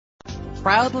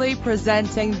Proudly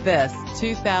presenting this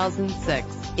 2006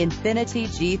 Infiniti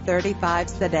G35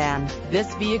 Sedan.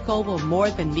 This vehicle will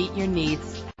more than meet your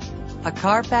needs. A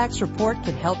Carfax report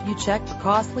can help you check for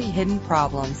costly hidden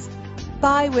problems.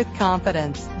 Buy with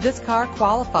confidence. This car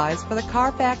qualifies for the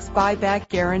Carfax buyback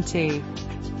guarantee.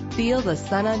 Feel the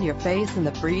sun on your face and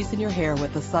the breeze in your hair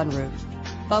with the sunroof.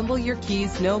 Fumble your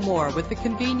keys no more with the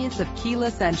convenience of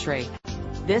keyless entry.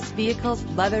 This vehicle's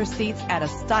leather seats add a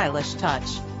stylish touch.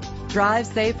 Drive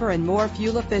safer and more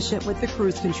fuel efficient with the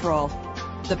cruise control.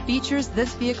 The features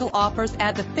this vehicle offers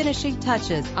add the finishing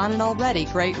touches on an already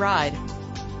great ride.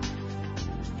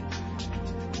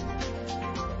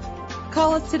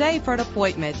 Call us today for an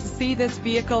appointment to see this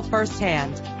vehicle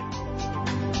firsthand.